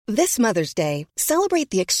This Mother's Day, celebrate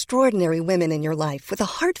the extraordinary women in your life with a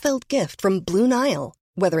heartfelt gift from Blue Nile.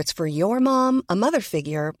 Whether it's for your mom, a mother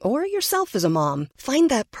figure, or yourself as a mom, find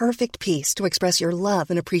that perfect piece to express your love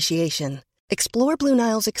and appreciation. Explore Blue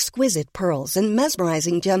Nile's exquisite pearls and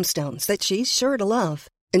mesmerizing gemstones that she's sure to love.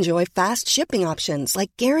 Enjoy fast shipping options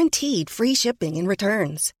like guaranteed free shipping and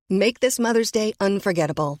returns. Make this Mother's Day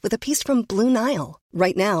unforgettable with a piece from Blue Nile.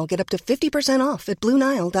 Right now, get up to 50% off at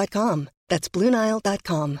BlueNile.com. That's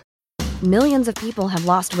BlueNile.com. Millions of people have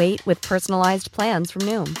lost weight with personalized plans from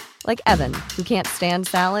Noom. Like Evan, who can't stand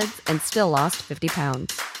salads and still lost 50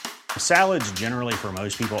 pounds. Salads generally for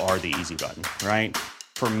most people are the easy button, right?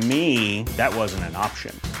 For me, that wasn't an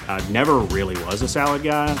option. I never really was a salad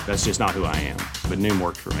guy. That's just not who I am. But Noom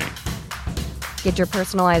worked for me. Get your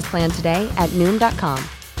personalized plan today at Noom.com.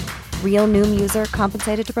 Real Noom user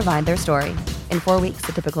compensated to provide their story. In 4 weeks,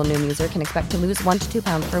 the typical Noom user can expect to lose 1 to 2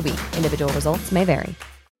 pounds per week. Individual results may vary.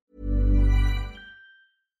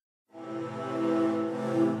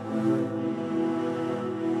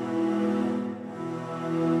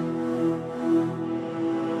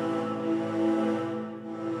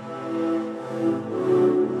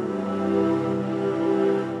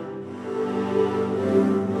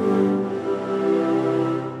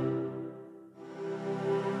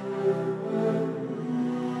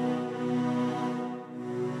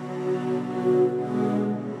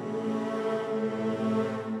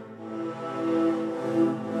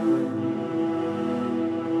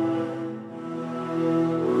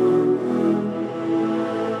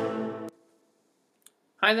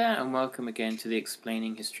 Hi there, and welcome again to the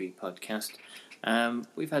Explaining History podcast.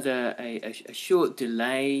 We've had a short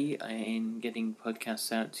delay in getting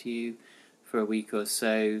podcasts out to you for a week or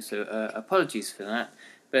so apologies for that.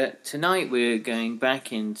 But tonight we're going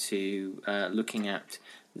back into looking at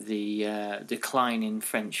the decline in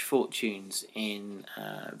French fortunes in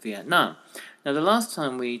Vietnam. Now, the last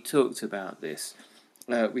time we talked about this,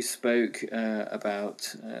 we spoke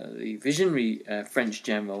about the visionary French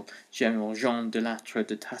general Jean de Lattre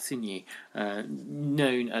de Tassigny,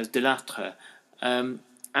 known as de Lattre,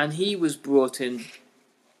 and he was brought in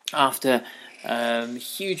after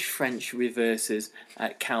huge French reverses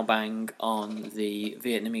at Cao Bang on the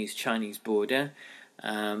Vietnamese-Chinese border.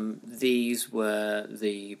 These were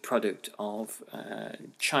the product of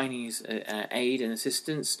Chinese aid and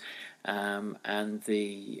assistance and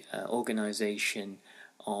the organisation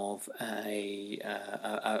of a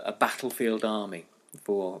battlefield army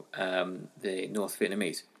for the North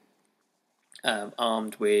Vietnamese,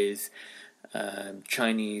 armed with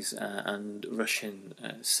Chinese and Russian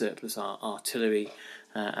surplus artillery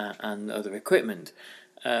and other equipment.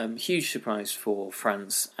 Huge surprise for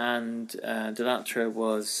France, and de Lattre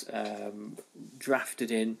was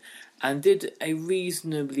drafted in and did a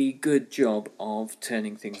reasonably good job of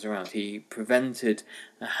turning things around. He prevented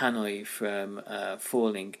Hanoi from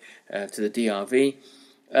falling to the DRV.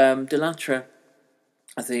 De Lattre,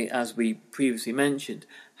 as we previously mentioned,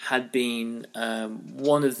 had been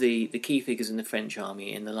one of the key figures in the French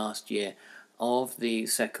army in the last year of the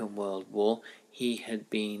Second World War. He had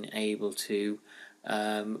been able to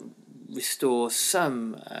restore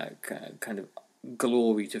some kind of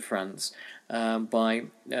glory to France by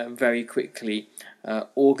very quickly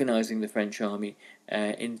organising the French army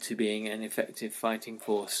into being an effective fighting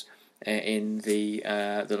force in the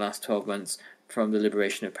last 12 months from the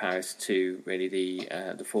liberation of Paris to really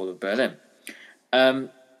the fall of Berlin.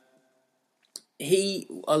 He,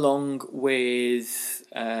 along with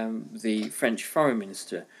the French Foreign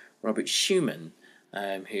Minister Robert Schuman,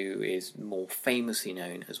 who is more famously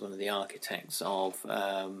known as one of the architects of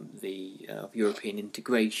European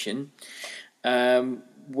integration,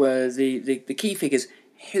 were the key figures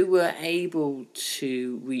who were able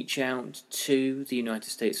to reach out to the United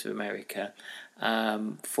States of America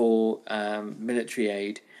for military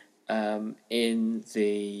aid in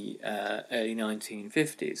the early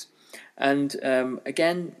 1950s. And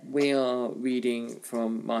again, we are reading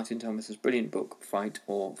from Martin Thomas's brilliant book, Fight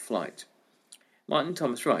or Flight. Martin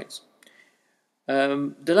Thomas writes,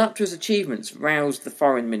 de Lattre's achievements roused the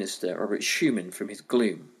foreign minister, Robert Schuman, from his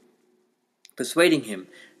gloom, persuading him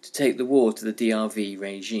to take the war to the DRV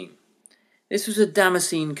regime. This was a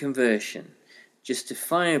Damascene conversion,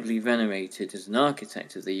 justifiably venerated as an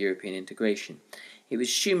architect of the European integration. It was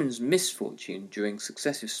Schumann's misfortune during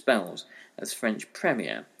successive spells as French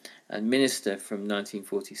Premier and Minister from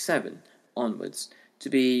 1947 onwards to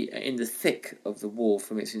be in the thick of the war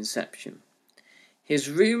from its inception. His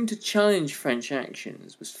room to challenge French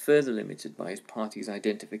actions was further limited by his party's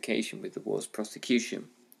identification with the war's prosecution.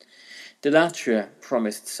 De Lattre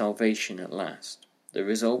promised salvation at last. The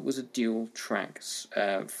result was a dual-track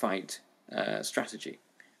fight strategy.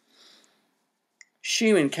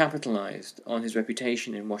 Schuman capitalized on his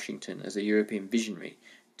reputation in Washington as a European visionary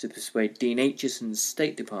to persuade Dean Acheson's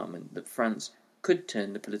State Department that France could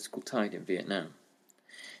turn the political tide in Vietnam.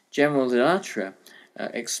 General de Lattre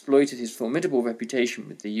exploited his formidable reputation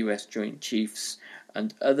with the US Joint Chiefs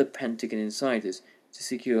and other Pentagon insiders to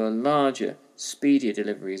secure larger, speedier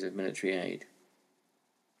deliveries of military aid.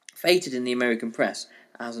 Fated in the American press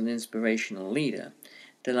as an inspirational leader,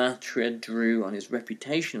 de Lattre drew on his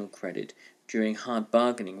reputational credit during hard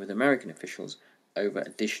bargaining with American officials over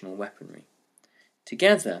additional weaponry.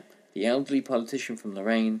 Together, the elderly politician from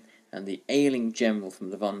Lorraine and the ailing general from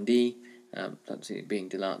the Vendée, being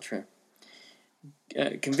de Lattre,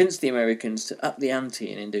 convinced the Americans to up the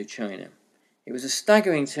ante in Indochina. It was a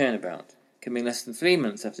staggering turnabout, coming less than 3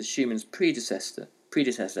 months after Schuman's predecessor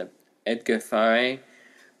Edgar Faure,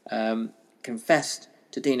 confessed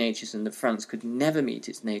to Dean Acheson that France could never meet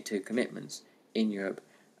its NATO commitments in Europe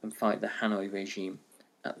and fight the Hanoi regime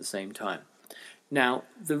at the same time. Now,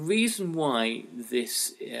 the reason why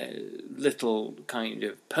this little kind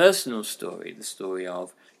of personal story, the story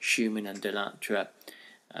of Schuman and de Lattre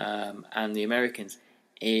and the Americans,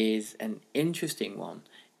 is an interesting one,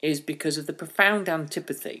 is because of the profound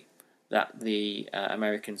antipathy that the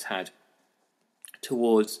Americans had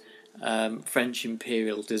towards French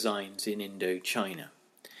imperial designs in Indochina.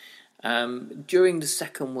 During the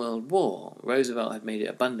Second World War, Roosevelt had made it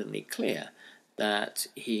abundantly clear that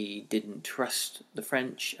he didn't trust the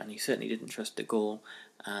French, and he certainly didn't trust de Gaulle,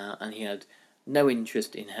 and he had no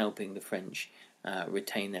interest in helping the French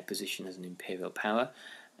retain their position as an imperial power.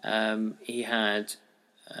 He had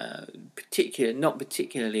not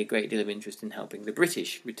particularly a great deal of interest in helping the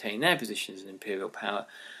British retain their position as an imperial power,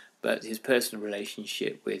 but his personal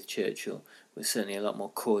relationship with Churchill was certainly a lot more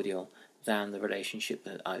cordial than the relationship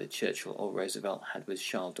that either Churchill or Roosevelt had with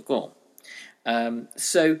Charles de Gaulle.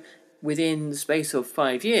 So within the space of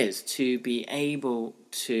 5 years, to be able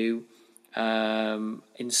to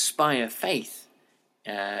inspire faith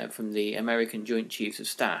from the American Joint Chiefs of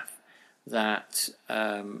Staff that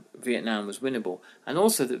Vietnam was winnable, and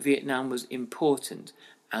also that Vietnam was important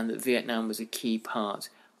and that Vietnam was a key part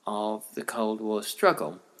of the Cold War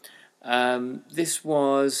struggle. This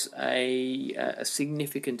was a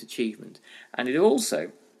significant achievement, and it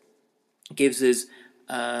also gives us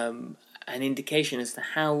an indication as to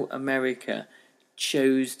how America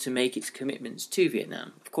chose to make its commitments to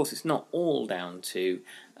Vietnam. Of course, it's not all down to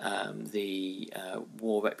the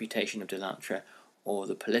war reputation of de Lattre or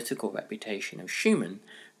the political reputation of Schuman,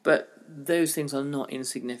 but those things are not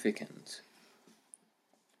insignificant.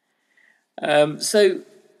 So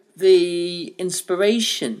the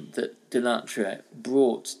inspiration that de Lattre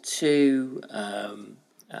brought to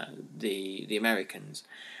the Americans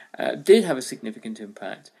did have a significant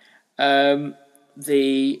impact.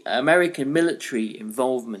 The American military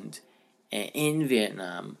involvement in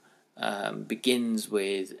Vietnam begins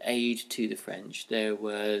with aid to the French. There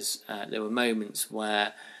were moments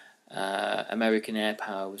where American air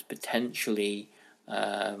power was potentially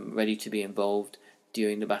ready to be involved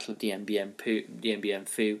during the Battle of Dien Bien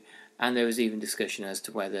Phu, and there was even discussion as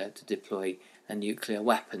to whether to deploy a nuclear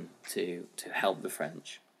weapon to help the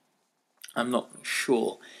French. I'm not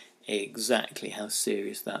sure exactly how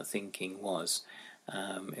serious that thinking was,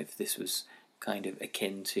 if this was kind of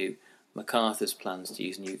akin to MacArthur's plans to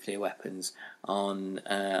use nuclear weapons on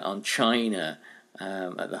China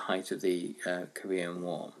at the height of the Korean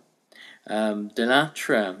War. De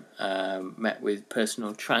Lattre met with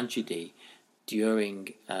personal tragedy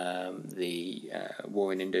during the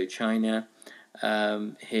war in Indochina.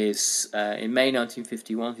 In May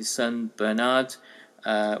 1951, his son Bernard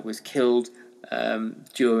was killed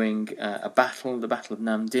during the Battle of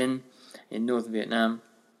Nam Dinh in northern Vietnam.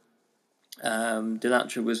 De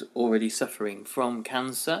Lattre was already suffering from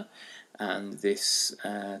cancer, and this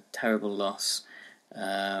terrible loss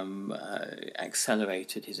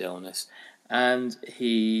accelerated his illness, and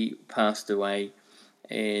he passed away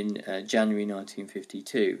in January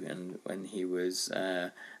 1952, and when he was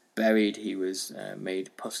buried, he was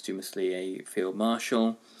made posthumously a field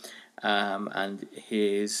marshal, and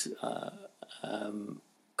his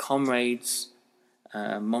comrades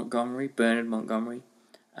Bernard Montgomery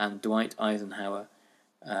and Dwight Eisenhower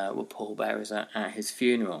were pallbearers at his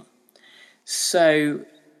funeral. So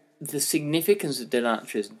the significance of de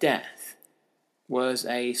Lattre's death was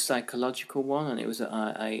a psychological one, and it was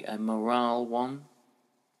a morale one,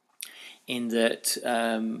 in that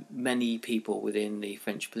many people within the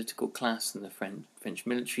French political class and the French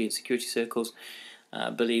military and security circles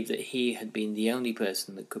believed that he had been the only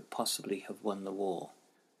person that could possibly have won the war.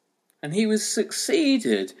 And he was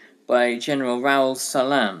succeeded by General Raoul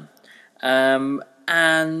Salan.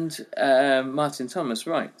 Martin Thomas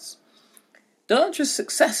writes, Delatre's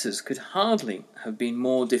successors could hardly have been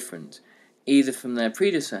more different, either from their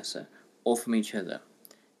predecessor or from each other.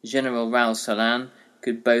 General Raoul Salan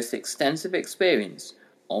could boast extensive experience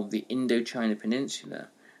of the Indochina Peninsula,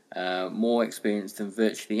 more experience than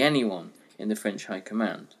virtually anyone in the French High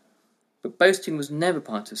Command. But boasting was never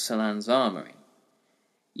part of Salan's armoury.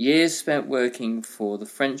 Years spent working for the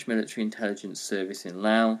French military intelligence service in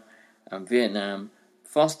Laos and Vietnam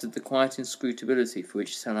fostered the quiet inscrutability for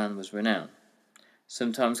which Salan was renowned.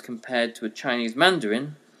 Sometimes compared to a Chinese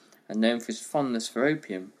mandarin, and known for his fondness for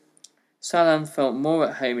opium, Salan felt more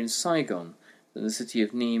at home in Saigon than the city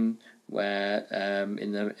of Nîmes, where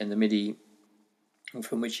in the Midi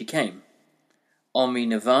from which he came. Henri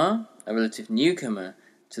Navarre, a relative newcomer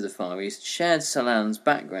to the Far East, shared Salan's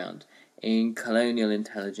background in colonial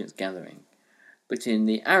intelligence gathering, but in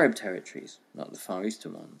the Arab territories, not the Far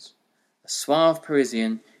Eastern ones. A suave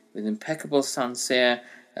Parisian with impeccable Sancerre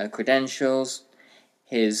credentials,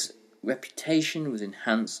 his reputation was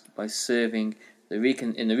enhanced by serving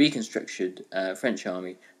in the reconstructed French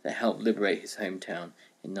army that helped liberate his hometown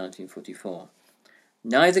in 1944.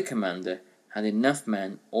 Neither commander had enough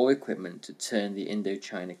men or equipment to turn the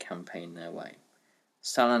Indochina campaign their way.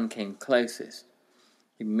 Salan came closest.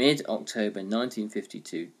 In mid-October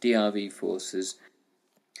 1952, DRV forces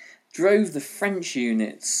drove the French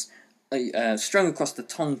units strung across the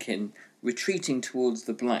Tonkin, retreating towards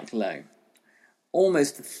the Black Low.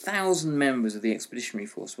 Almost 1,000 members of the expeditionary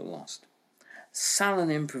force were lost.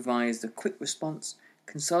 Salan improvised a quick response,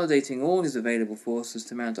 consolidating all his available forces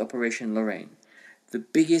to mount Operation Lorraine, the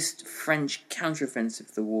biggest French counteroffensive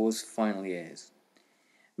of the war's final years.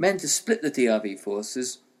 Meant to split the DRV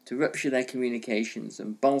forces, to rupture their communications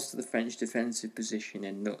and bolster the French defensive position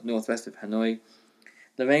in northwest of Hanoi,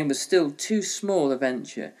 Lorraine was still too small a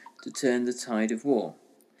venture to turn the tide of war.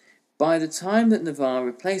 By the time that Navarre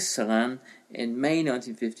replaced Salan in May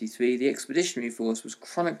 1953, the expeditionary force was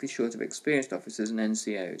chronically short of experienced officers and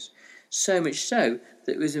NCOs, so much so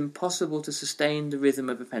that it was impossible to sustain the rhythm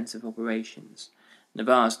of offensive operations.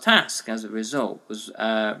 Navarre's task, as a result, was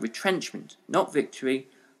retrenchment, not victory,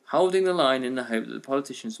 holding the line in the hope that the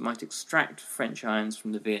politicians might extract French irons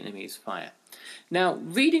from the Vietnamese fire. Now,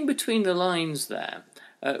 reading between the lines there,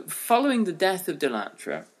 following the death of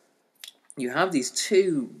Delatre, you have these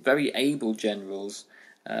two very able generals,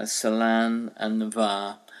 Salan and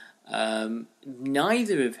Navarre,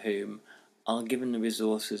 neither of whom are given the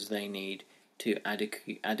resources they need to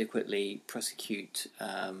adequately prosecute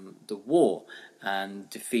the war and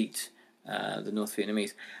defeat the North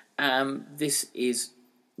Vietnamese. This is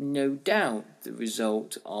no doubt the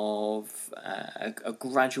result of a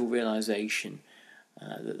gradual realization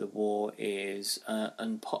that the war is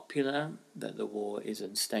unpopular, that the war is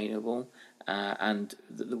unsustainable, and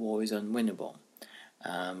that the war is unwinnable.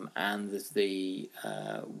 And that the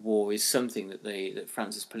war is something that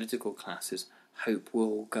France's political classes hope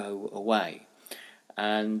will go away.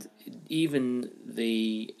 And even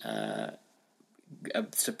the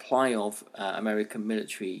supply of American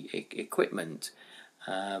military equipment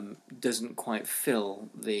doesn't quite fill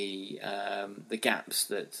the gaps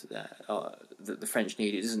that the French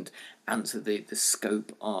need. It doesn't answer the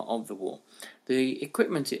scope of the war. The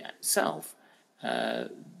equipment itself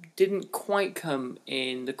didn't quite come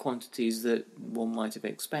in the quantities that one might have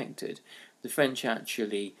expected. The French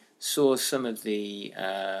actually saw some of the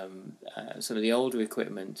older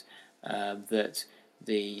equipment that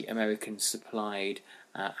the Americans supplied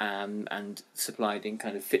and supplied in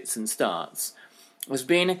kind of fits and starts was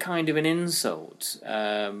being a kind of an insult,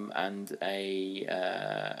 and the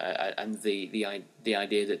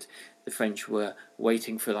idea that the French were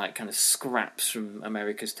waiting for like kind of scraps from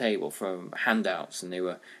America's table, from handouts, and they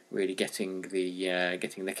were really getting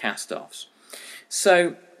the cast-offs.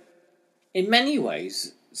 So, in many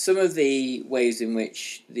ways, some of the ways in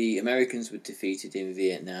which the Americans were defeated in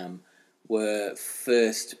Vietnam were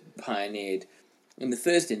first pioneered in the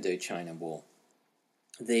First Indochina War.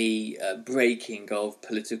 The breaking of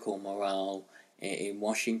political morale in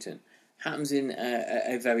Washington happens in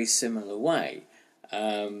a very similar way.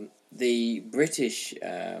 The British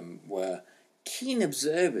were keen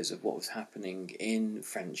observers of what was happening in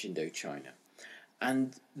French Indochina,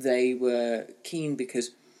 and they were keen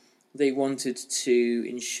because they wanted to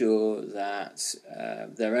ensure that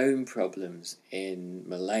their own problems in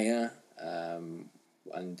Malaya,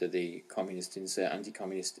 under the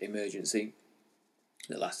anti-communist emergency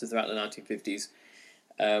that lasted throughout the 1950s,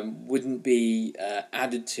 wouldn't be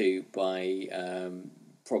added to by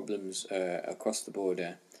problems across the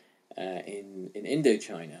border in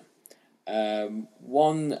Indochina.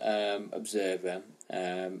 One observer,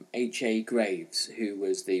 H.A. Graves, who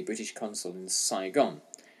was the British consul in Saigon,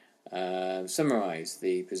 summarised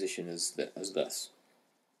the position as thus.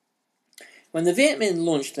 When the Viet Minh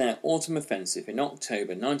launched their autumn offensive in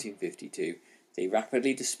October 1952, they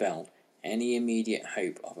rapidly dispelled any immediate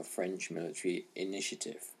hope of a French military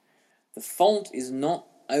initiative. The fault is not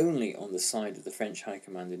only on the side of the French High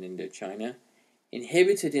Command in Indochina.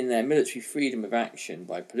 Inhibited in their military freedom of action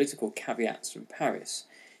by political caveats from Paris,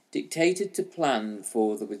 dictated to plan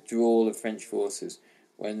for the withdrawal of French forces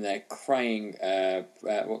when their crying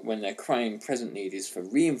present need is for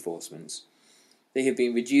reinforcements, they have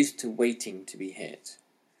been reduced to waiting to be hit.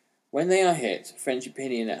 When they are hit, French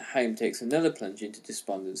opinion at home takes another plunge into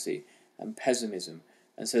despondency and pessimism,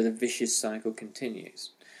 and so the vicious cycle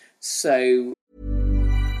continues. So,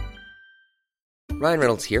 Ryan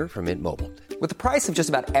Reynolds here from Mint Mobile. With the price of just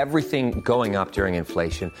about everything going up during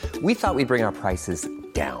inflation, we thought we'd bring our prices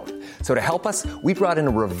down. So to help us, we brought in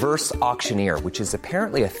a reverse auctioneer, which is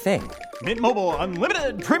apparently a thing. Mint Mobile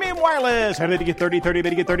Unlimited Premium Wireless. How to get 30, 30,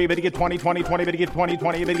 bit to get 30, bit to get 20, 20, 20, bit to get 20,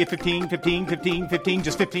 20, bit to get 15, 15, 15, 15,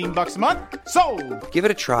 just $15 a month? Sold! Give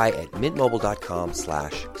it a try at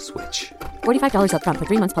mintmobile.com/switch. $45 up front for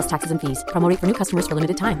 3 months plus taxes and fees. Promo rate for new customers for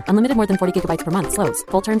limited time. Unlimited more than 40 gigabytes per month. Slows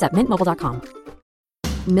full terms at mintmobile.com.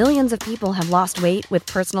 Millions of people have lost weight with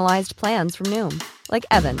personalized plans from Noom. Like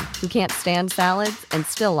Evan, who can't stand salads and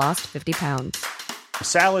still lost 50 pounds.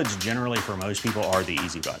 Salads generally for most people are the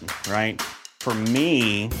easy button, right? For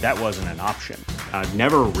me, that wasn't an option. I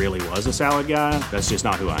never really was a salad guy. That's just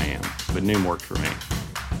not who I am. But Noom worked for me.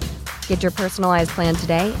 Get your personalized plan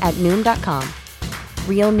today at Noom.com.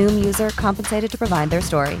 Real Noom user compensated to provide their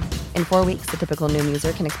story. In 4 weeks, the typical Noom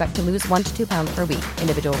user can expect to lose 1 to 2 pounds per week.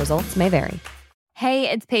 Individual results may vary. Hey,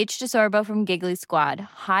 it's Paige DeSorbo from Giggly Squad.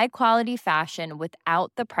 High quality fashion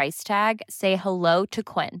without the price tag. Say hello to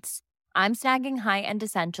Quince. I'm snagging high-end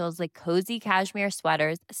essentials like cozy cashmere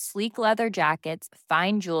sweaters, sleek leather jackets,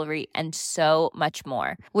 fine jewelry, and so much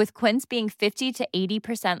more. With Quince being 50 to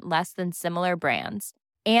 80% less than similar brands.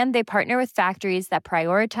 And they partner with factories that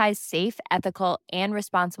prioritize safe, ethical, and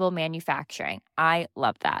responsible manufacturing. I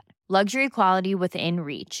love that. Luxury quality within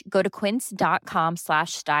reach. Go to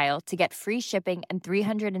quince.com/style to get free shipping and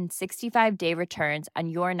 365-day returns on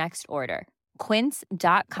your next order.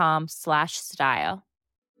 Quince.com/style.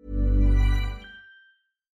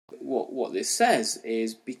 What this says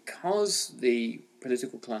is because the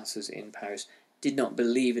political classes in Paris did not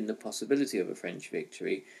believe in the possibility of a French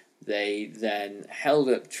victory, they then held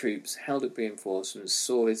up troops, held up reinforcements,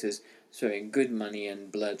 saw it as throwing good money and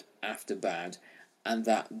blood after bad, and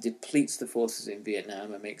that depletes the forces in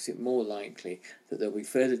Vietnam and makes it more likely that there will be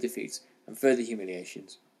further defeats and further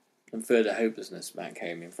humiliations and further hopelessness back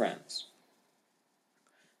home in France.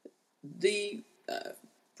 The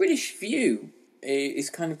British view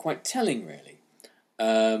is kind of quite telling, really.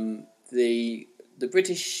 The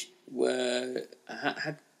British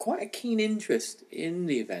had quite a keen interest in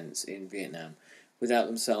the events in Vietnam without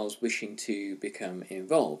themselves wishing to become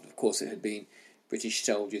involved. Of course, it had been British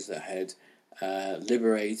soldiers that had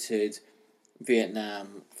liberated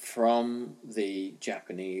Vietnam from the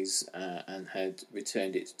Japanese and had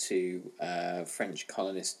returned it to French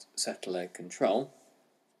colonist settler control.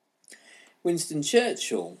 Winston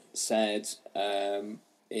Churchill said in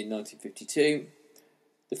 1952,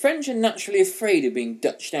 "The French are naturally afraid of being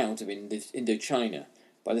Dutched out of Indochina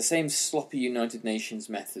by the same sloppy United Nations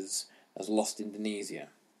methods as lost Indonesia.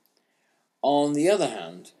 On the other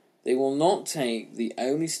hand, they will not take the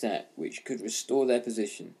only step which could restore their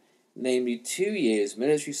position, namely 2 years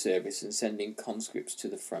military service and sending conscripts to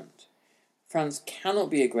the front. France cannot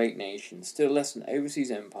be a great nation, still less an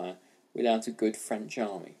overseas empire, without a good French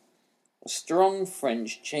army. A strong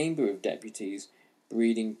French Chamber of Deputies,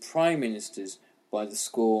 breeding prime ministers by the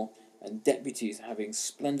score, and deputies having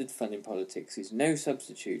splendid fun in politics, is no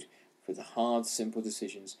substitute for the hard, simple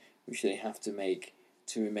decisions which they have to make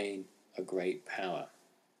to remain a great power."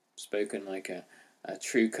 Spoken like a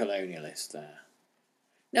true colonialist there.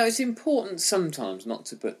 Now, it's important sometimes not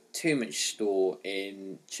to put too much store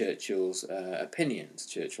in Churchill's opinions.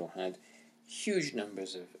 Churchill had huge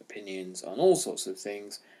numbers of opinions on all sorts of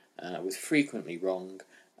things, was frequently wrong,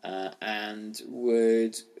 and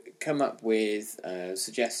would come up with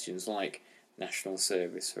suggestions like national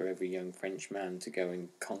service for every young French man to go and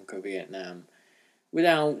conquer Vietnam,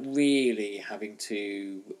 without really having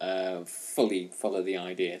to fully follow the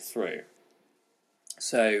idea through.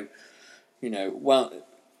 So,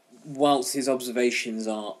 whilst his observations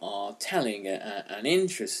are telling and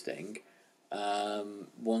interesting,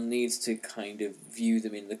 one needs to kind of view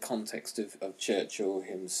them in the context of Churchill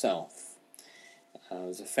himself.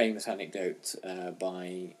 There's a famous anecdote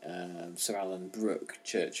by Sir Alan Brooke,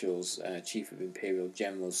 Churchill's Chief of Imperial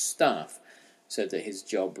General Staff, said that his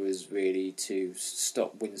job was really to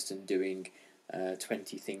stop Winston doing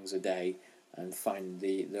 20 things a day and find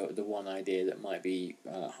the one idea that might be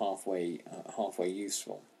halfway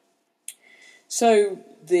useful. So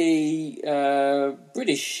the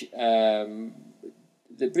British kind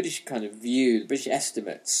of view, the British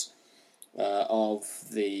estimates of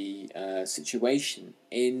the situation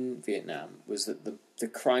in Vietnam was that the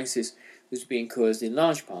crisis was being caused in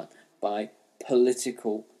large part by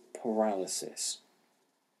political paralysis,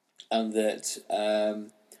 and that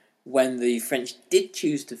when the French did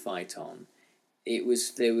choose to fight on, there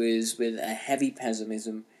was with a heavy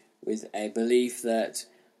pessimism, with a belief that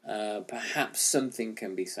perhaps something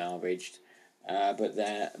can be salvaged, but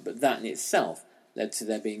that in itself led to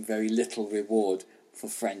there being very little reward for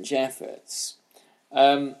French efforts.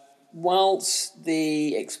 Whilst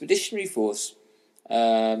the expeditionary force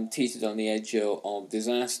teetered on the edge of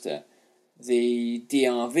disaster, the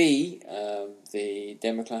DRV, the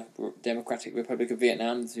Democratic Republic of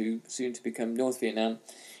Vietnam, soon to become North Vietnam,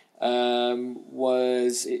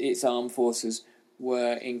 its armed forces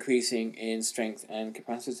were increasing in strength and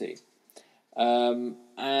capacity.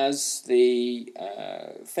 As the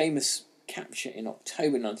famous capture in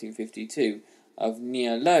October 1952 of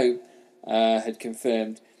Nha Lo had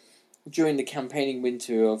confirmed, during the campaigning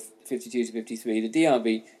winter of 52 to 53, the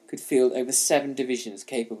DRV could field over 7 divisions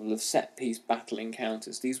capable of set-piece battle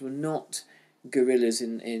encounters. These were not guerrillas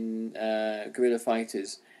in guerrilla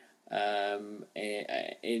fighters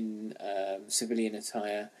in civilian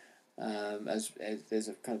attire, as there's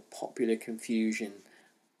a kind of popular confusion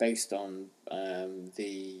based on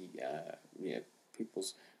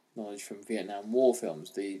people's knowledge from Vietnam War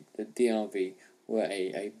films. The DRV were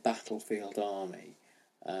a battlefield army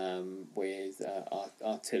with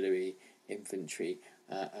artillery, infantry,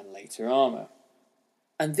 and later armour.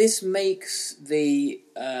 And this makes the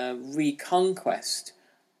reconquest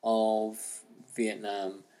of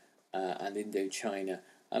Vietnam and Indochina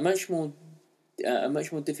a much more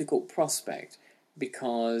difficult prospect,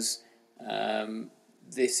 because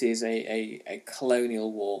this is a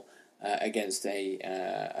colonial war against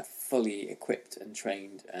a fully equipped and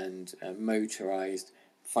trained and motorised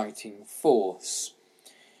fighting force.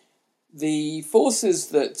 The forces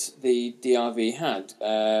that the DRV had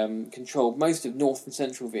controlled most of north and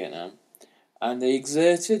central Vietnam, and they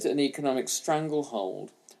exerted an economic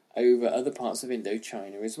stranglehold over other parts of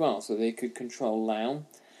Indochina as well. So they could control Laos.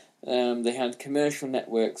 They had commercial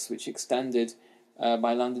networks which extended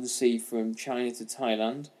by land and sea from China to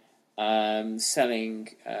Thailand, selling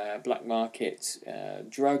black market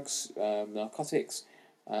drugs, narcotics,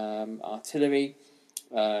 artillery,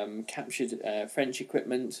 captured French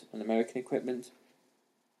equipment and American equipment.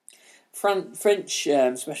 French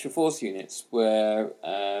special force units were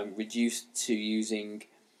reduced to using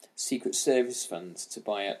Secret Service funds to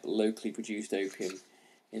buy up locally produced opium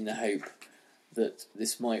in the hope that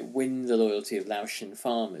this might win the loyalty of Laotian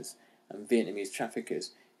farmers and Vietnamese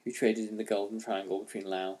traffickers who traded in the Golden Triangle between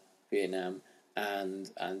Laos, Vietnam,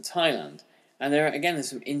 and Thailand. And there's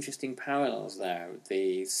some interesting parallels there.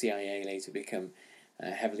 The CIA later become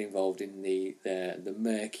heavily involved in the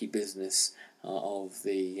murky business of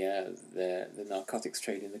the narcotics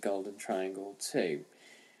trade in the Golden Triangle too.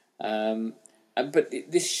 But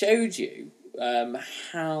this showed you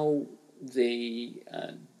how the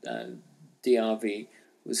DRV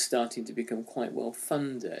was starting to become quite well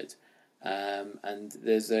funded, and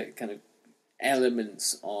there's a kind of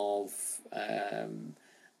elements of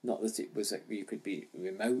not that it was you could be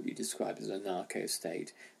remotely described as a narco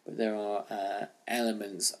state, but there are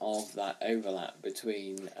elements of that overlap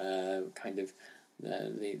between kind of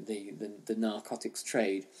the narcotics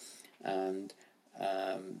trade and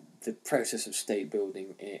the process of state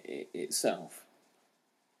building itself.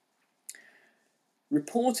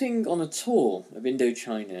 Reporting on a tour of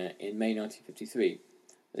Indochina in May 1953,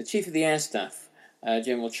 the Chief of the Air Staff,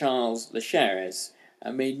 General Charles Lachaise,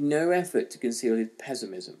 made no effort to conceal his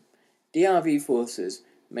pessimism. DRV forces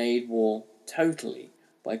made war totally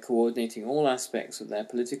by coordinating all aspects of their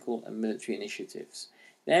political and military initiatives.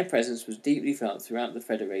 Their presence was deeply felt throughout the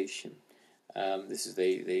Federation. This is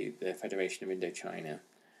the Federation of Indochina,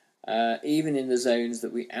 even in the zones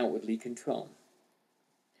that we outwardly control.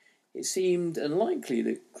 It seemed unlikely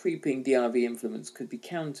that creeping DRV influence could be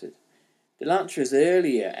countered. De Latra's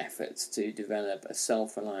earlier efforts to develop a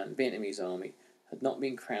self-reliant Vietnamese army had not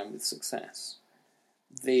been crowned with success.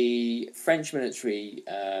 The French military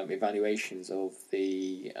evaluations of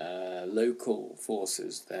the local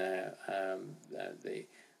forces, the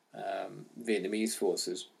Vietnamese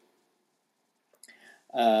forces,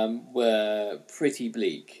 were pretty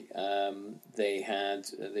bleak.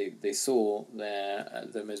 They saw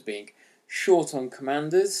them as being short on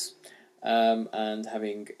commanders and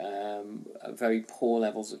having very poor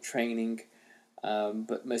levels of training.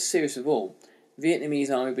 But most serious of all, Vietnamese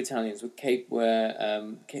army battalions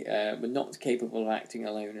were not capable of acting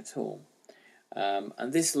alone at all.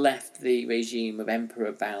 And this left the regime of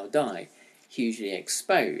Emperor Bao Dai hugely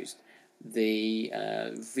exposed. The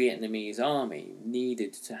Vietnamese army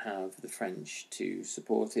needed to have the French to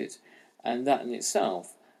support it, and that in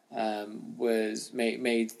itself was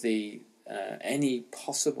made the any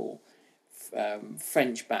possible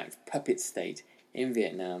French-backed puppet state in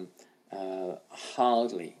Vietnam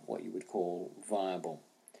hardly what you would call viable.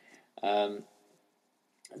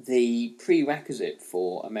 The prerequisite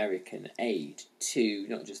for American aid to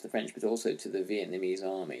not just the French but also to the Vietnamese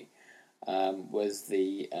army was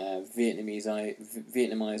the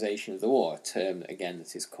Vietnamization of the war, a term again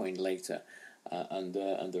that is coined later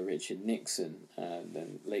under Richard Nixon,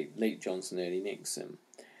 then late Johnson, early Nixon,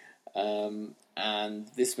 and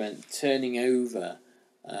this meant turning over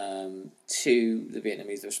to the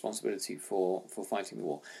Vietnamese the responsibility for fighting the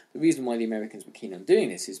war. The reason why the Americans were keen on doing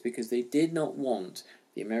this is because they did not want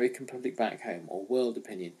the American public back home, or world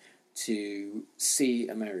opinion, to see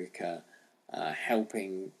America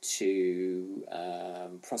helping to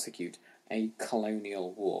prosecute a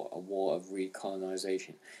colonial war, a war of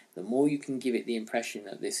recolonization. The more you can give it the impression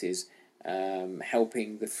that this is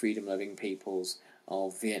helping the freedom-loving peoples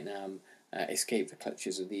of Vietnam escape the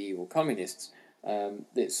clutches of the evil communists,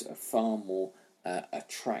 it's a far more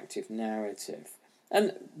attractive narrative.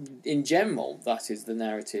 And in general, that is the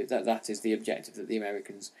narrative, that is the objective that the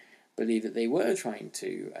Americans believed that they were trying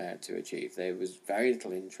to achieve. There was very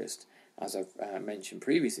little interest, as I've mentioned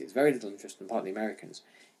previously, there's very little interest on the part of the Americans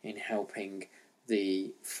in helping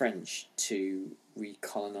the French to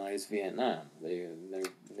recolonize Vietnam. They had no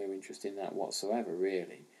interest in that whatsoever,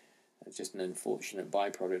 really. It's just an unfortunate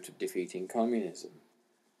byproduct of defeating communism.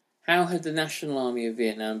 How had the National Army of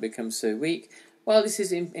Vietnam become so weak? Well, this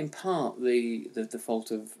is in part the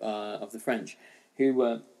fault of the French, who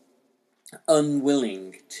were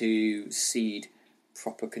unwilling to cede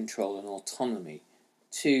proper control and autonomy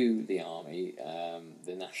to the army,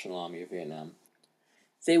 the National Army of Vietnam.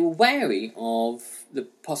 They were wary of the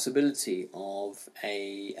possibility of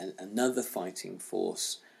another fighting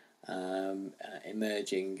force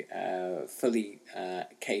emerging, fully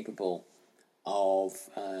capable of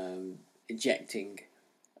ejecting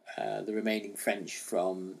the remaining French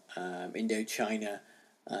from Indochina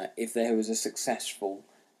if there was a successful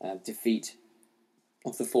defeat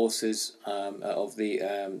of the forces of the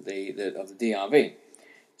DRV.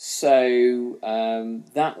 So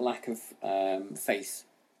that lack of faith,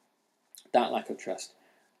 that lack of trust,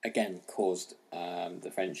 again caused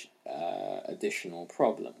the French additional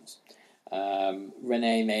problems.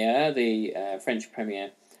 René Mayer, the French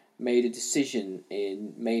premier, made a decision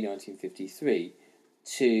in May 1953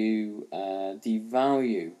 to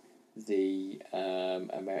devalue the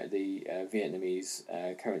Vietnamese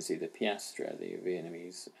currency, the piastre, the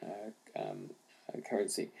Vietnamese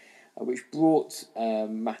currency, which brought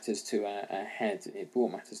matters to a head. It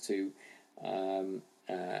brought matters to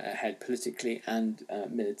a head politically and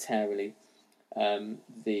militarily.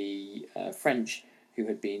 The French, who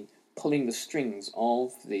had been pulling the strings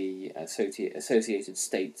of the associated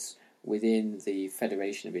states within the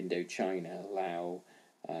Federation of Indochina, Laos,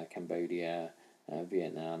 Cambodia,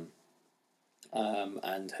 Vietnam,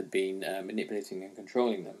 and had been manipulating and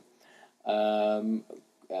controlling them,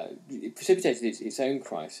 it precipitated its own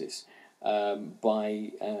crisis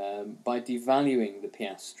by devaluing the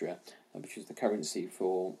piastre, which was the currency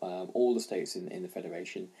for all the states in the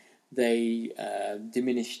Federation. They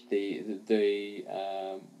diminished the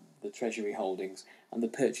treasury holdings and the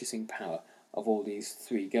purchasing power of all these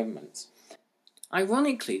three governments.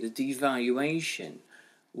 Ironically, the devaluation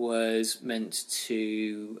was meant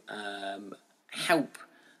to help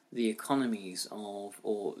the economies of,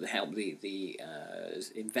 or help the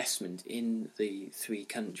investment in the three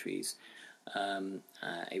countries.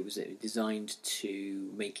 It was designed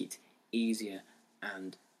to make it easier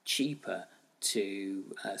and cheaper to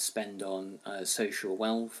spend on social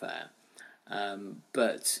welfare.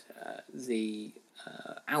 But the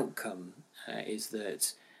outcome is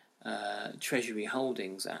that treasury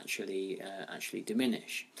holdings actually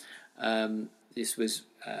diminish. This was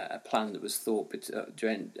a plan that was thought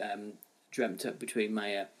dreamt up between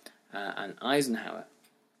Mayer and Eisenhower,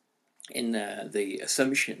 in the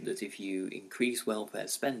assumption that if you increase welfare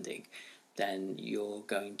spending, then you're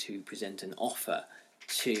going to present an offer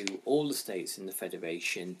to all the states in the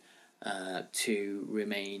Federation to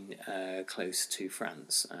remain close to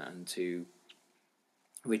France and to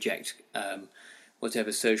reject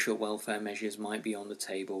whatever social welfare measures might be on the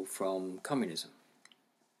table from communism.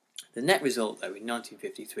 The net result, though, in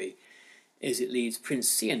 1953 is it leads Prince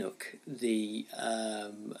Sihanouk, the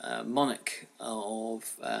monarch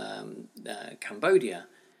of Cambodia,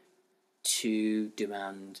 to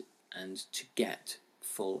demand and to get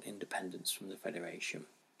full independence from the Federation.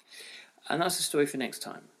 And that's a story for next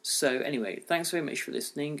time. So anyway, thanks very much for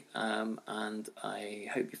listening, and I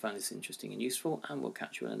hope you found this interesting and useful, and we'll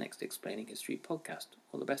catch you on the next Explaining History podcast.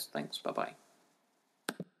 All the best. Thanks. Bye-bye.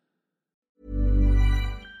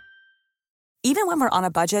 Even when we're on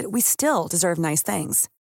a budget, we still deserve nice things.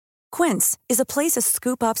 Quince is a place to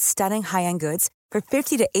scoop up stunning high-end goods for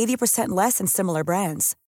 50 to 80% less than similar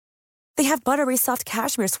brands. They have buttery soft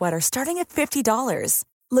cashmere sweaters starting at $50,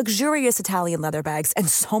 luxurious Italian leather bags, and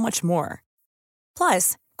so much more.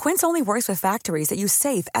 Plus, Quince only works with factories that use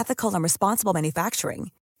safe, ethical, and responsible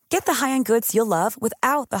manufacturing. Get the high-end goods you'll love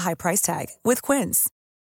without the high price tag with Quince.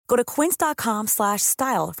 Go to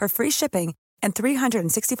quince.com/style for free shipping and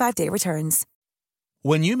 365-day returns.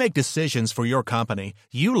 When you make decisions for your company,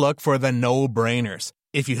 you look for the no-brainers.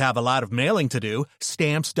 If you have a lot of mailing to do,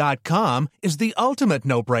 Stamps.com is the ultimate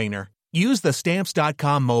no-brainer. Use the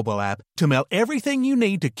Stamps.com mobile app to mail everything you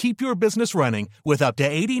need to keep your business running with up to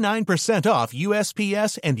 89% off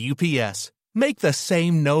USPS and UPS. Make the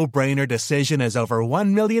same no-brainer decision as over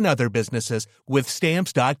 1 million other businesses with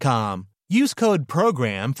Stamps.com. Use code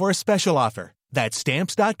PROGRAM for a special offer. That's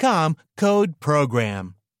Stamps.com, code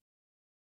PROGRAM.